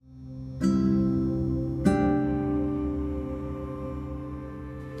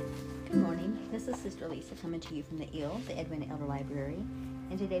This is Sister Lisa coming to you from the Edwin Elder Library,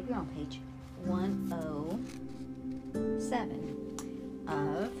 and today we're on page 107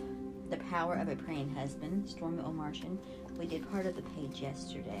 of The Power of a Praying Husband, Stormie Omartian. We did part of the page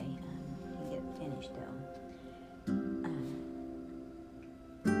yesterday. Didn't get it finished though.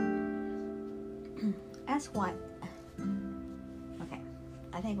 Ask why. Okay,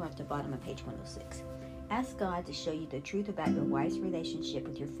 I think we're at the bottom of page 106. Ask God to show you the truth about your wife's relationship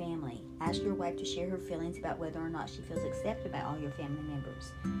with your family. Ask your wife to share her feelings about whether or not she feels accepted by all your family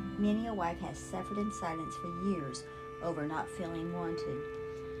members. Many a wife has suffered in silence for years over not feeling wanted,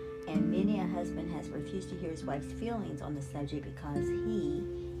 and many a husband has refused to hear his wife's feelings on the subject because he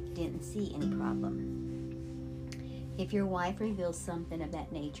didn't see any problem. If your wife reveals something of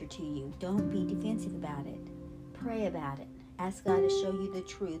that nature to you, don't be defensive about it. Pray about it. Ask God to show you the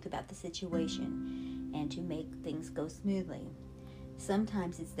truth about the situation and to make things go smoothly.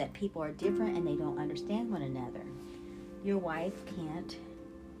 Sometimes it's that people are different and they don't understand one another. Your wife can't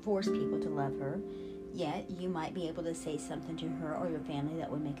force people to love her, yet you might be able to say something to her or your family that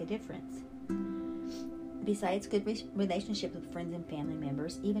would make a difference. Besides good relationships with friends and family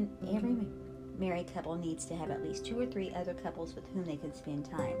members, even every married couple needs to have at least 2 or 3 other couples with whom they can spend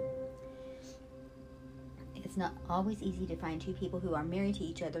time. It's not always easy to find 2 people who are married to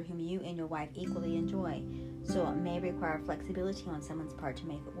each other whom you and your wife equally enjoy, so it may require flexibility on someone's part to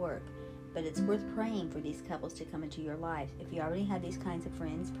make it work. But it's worth praying for these couples to come into your life. If you already have these kinds of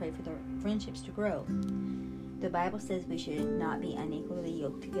friends, pray for their friendships to grow. The Bible says we should not be unequally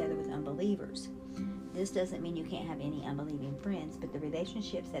yoked together with unbelievers. This doesn't mean you can't have any unbelieving friends, but the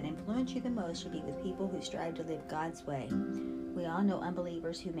relationships that influence you the most should be with people who strive to live God's way. We all know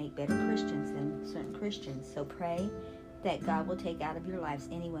unbelievers who make better Christians than certain Christians, so pray that God will take out of your lives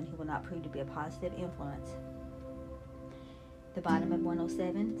anyone who will not prove to be a positive influence. The bottom of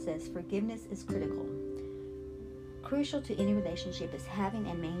 107 says, forgiveness is critical. Crucial to any relationship is having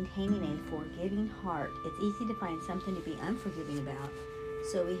and maintaining a forgiving heart. It's easy to find something to be unforgiving about,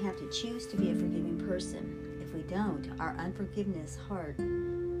 so we have to choose to be a forgiving person. If we don't, our unforgiving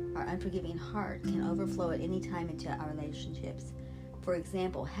heart can overflow at any time into our relationships. For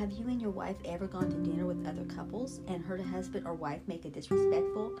example, have you and your wife ever gone to dinner with other couples and heard a husband or wife make a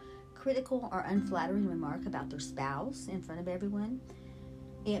disrespectful, critical, or unflattering remark about their spouse in front of everyone?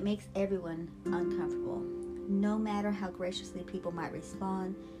 It makes everyone uncomfortable. No matter how graciously people might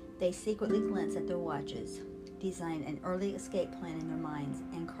respond, they secretly glance at their watches, design an early escape plan in their minds,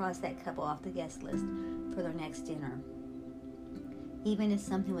 and cross that couple off the guest list for their next dinner. Even if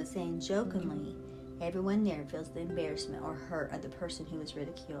something was saying jokingly, everyone there feels the embarrassment or hurt of the person who was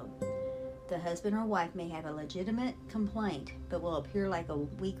ridiculed. The husband or wife may have a legitimate complaint, but will appear like a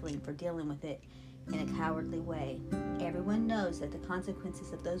weakling for dealing with it in a cowardly way. Everyone knows that the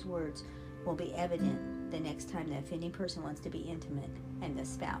consequences of those words will be evident the next time the offending person wants to be intimate, and the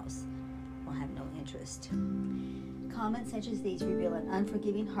spouse will have no interest. Comments such as these reveal an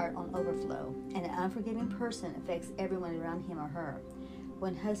unforgiving heart on overflow, and an unforgiving person affects everyone around him or her.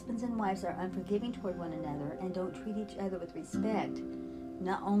 When husbands and wives are unforgiving toward one another and don't treat each other with respect,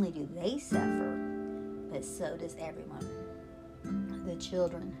 not only do they suffer, but so does everyone. The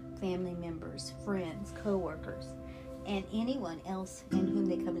children, family members, friends, co-workers, and anyone else in whom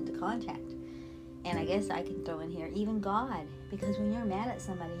they come into contact. And I guess I can throw in here even God, because when you're mad at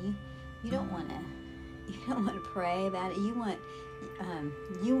somebody, you don't want to pray about it. You want to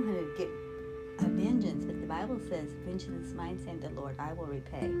get a vengeance, but the Bible says, vengeance is mine, saying the Lord, I will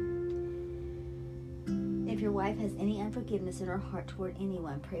repay. If your wife has any unforgiveness in her heart toward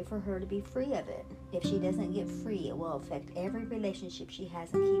anyone, pray for her to be free of it. If she doesn't get free, it will affect every relationship she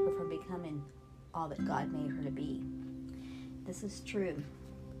has and keep her from becoming all that God made her to be. This is true.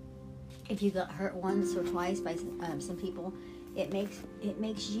 If you got hurt once or twice by some people, it makes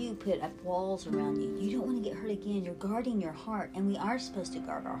you put up walls around you. You don't want to get hurt again. You're guarding your heart, and we are supposed to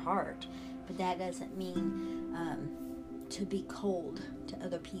guard our heart, but that doesn't mean to be cold to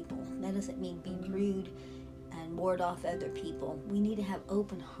other people. That doesn't mean be rude and ward off other people. We need to have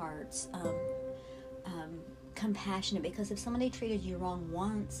open hearts, compassionate, because if somebody treated you wrong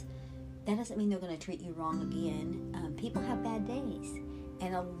once, that doesn't mean they're going to treat you wrong again. People have bad days,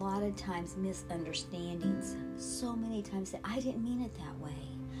 and a lot of times misunderstandings. So many times that I didn't mean it that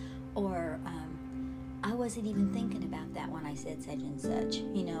way, or I wasn't even thinking about that when I said such and such.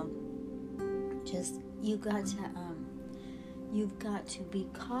 Just you've got to be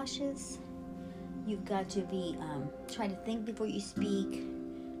cautious. You've got to be try to think before you speak.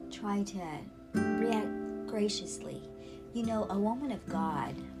 Try to react graciously. A woman of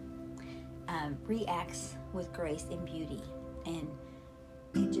God reacts with grace and beauty and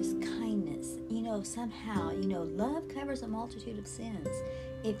just kindness somehow, love covers a multitude of sins.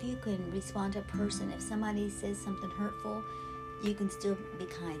 If you can respond to a person, if somebody says something hurtful, you can still be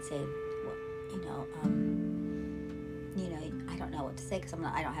kind. Say, well, I don't know what to say because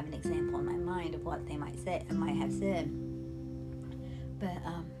I don't have an example in my mind of what they might have said. But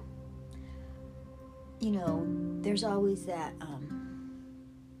there's always that.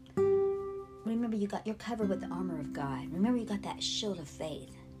 Remember, you're covered with the armor of God. Remember, you got that shield of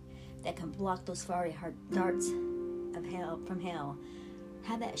faith that can block those fiery hard darts of hell from hell.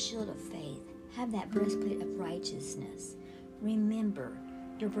 Have that shield of faith. Have that breastplate of righteousness. Remember,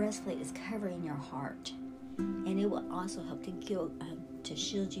 your breastplate is covering your heart, and it will also help to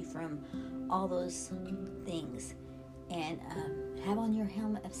shield you from all those things. And have on your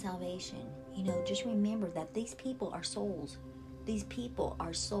helmet of salvation. Just remember that these people are souls. These people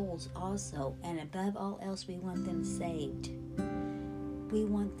are souls also, and above all else, we want them saved. We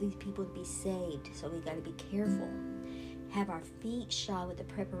want these people to be saved, so we got to be careful. Have our feet shod with the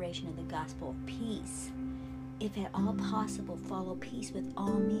preparation of the gospel of peace. If at all possible, follow peace with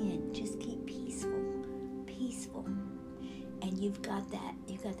all men. Just keep peaceful. And you've got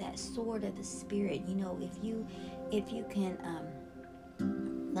that sword of the Spirit. If you can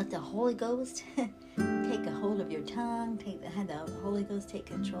let the Holy Ghost take a hold of your tongue, have the Holy Ghost take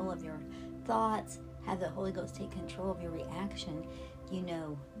control of your thoughts, have the Holy Ghost take control of your reaction,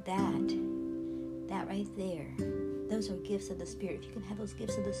 that right there, those are gifts of the Spirit. If you can have those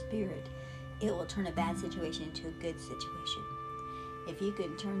gifts of the Spirit, it will turn a bad situation into a good situation. If you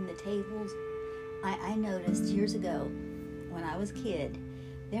can turn the tables, I noticed years ago when I was a kid,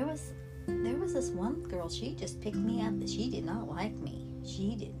 there was this one girl, she just picked me up, that she did not like me.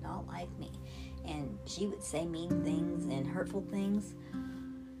 And she would say mean things and hurtful things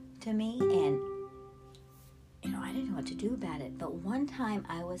to me, and I didn't know what to do about it. But one time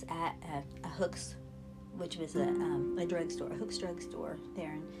I was at a Hooks, which was a drugstore, a Hooks drugstore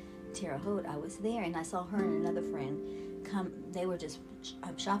there in Terre Haute. I was there, and I saw her and another friend come. They were just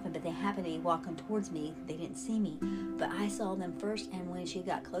shopping, but they happened to be walking towards me. They didn't see me, but I saw them first, and when she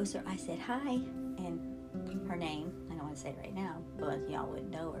got closer, I said hi, and her name, I don't want to say it right now, but y'all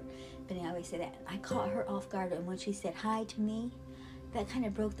wouldn't know her, but I always say that. I caught her off guard, and when she said hi to me, that kind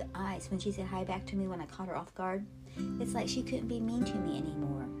of broke the ice. When she said hi back to me when I caught her off guard, it's like she couldn't be mean to me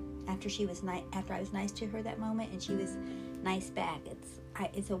anymore. After I was nice to her that moment, and she was nice back.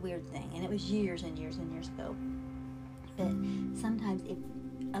 It's a weird thing, and it was years and years and years ago. But sometimes if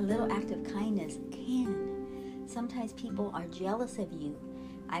a little act of kindness sometimes people are jealous of you.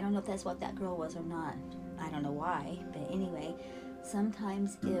 I don't know if that's what that girl was or not. I don't know why, but anyway,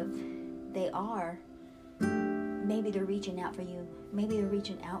 sometimes if they are, maybe they're reaching out for you. Maybe they're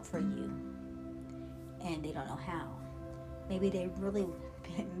reaching out for you, and they don't know how. Maybe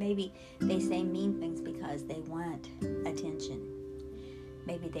they say mean things because they want attention.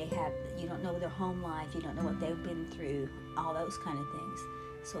 Maybe you don't know their home life, you don't know what they've been through, all those kind of things.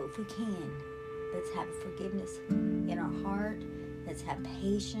 So if we can, let's have forgiveness in our heart. Let's have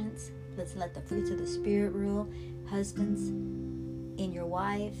patience. Let's let the fruits of the Spirit rule. Husbands, in your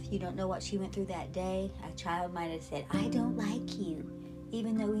wife, you don't know what she went through that day. A child might have said, I don't like you.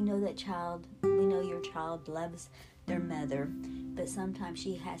 Even though we know your child loves their mother. But sometimes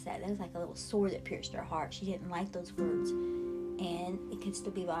she has that was like a little sword that pierced her heart. She didn't like those words. And it could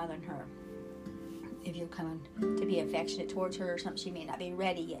still be bothering her. If you're coming to be affectionate towards her or something, she may not be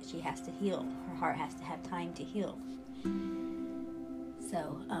ready yet. She has to heal. Her heart has to have time to heal.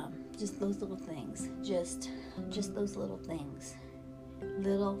 So, just those little things. Just those little things.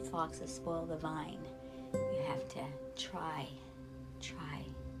 Little foxes spoil the vine. You have to try to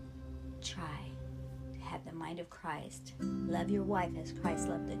have the mind of Christ. Love your wife as Christ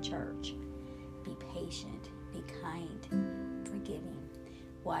loved the church. Be patient. Be kind. Forgiving.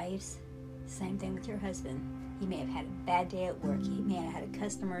 Wives, same thing with your husband. He may have had a bad day at work. He may have had a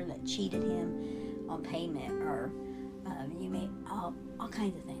customer that cheated him on payment, or all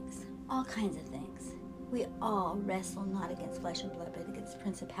kinds of things. All kinds of things. We all wrestle not against flesh and blood, but against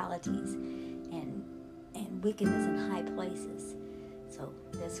principalities and wickedness in high places. So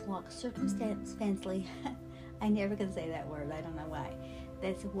let's walk circumspectly. I never can say that word. I don't know why.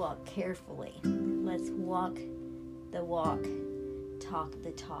 Let's walk carefully. Let's walk the walk, talk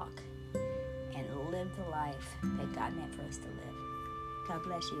the talk, and live the life that God meant for us to live. God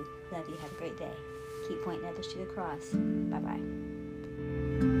bless you. Love you. Have a great day. Keep pointing others to the cross. Bye-bye.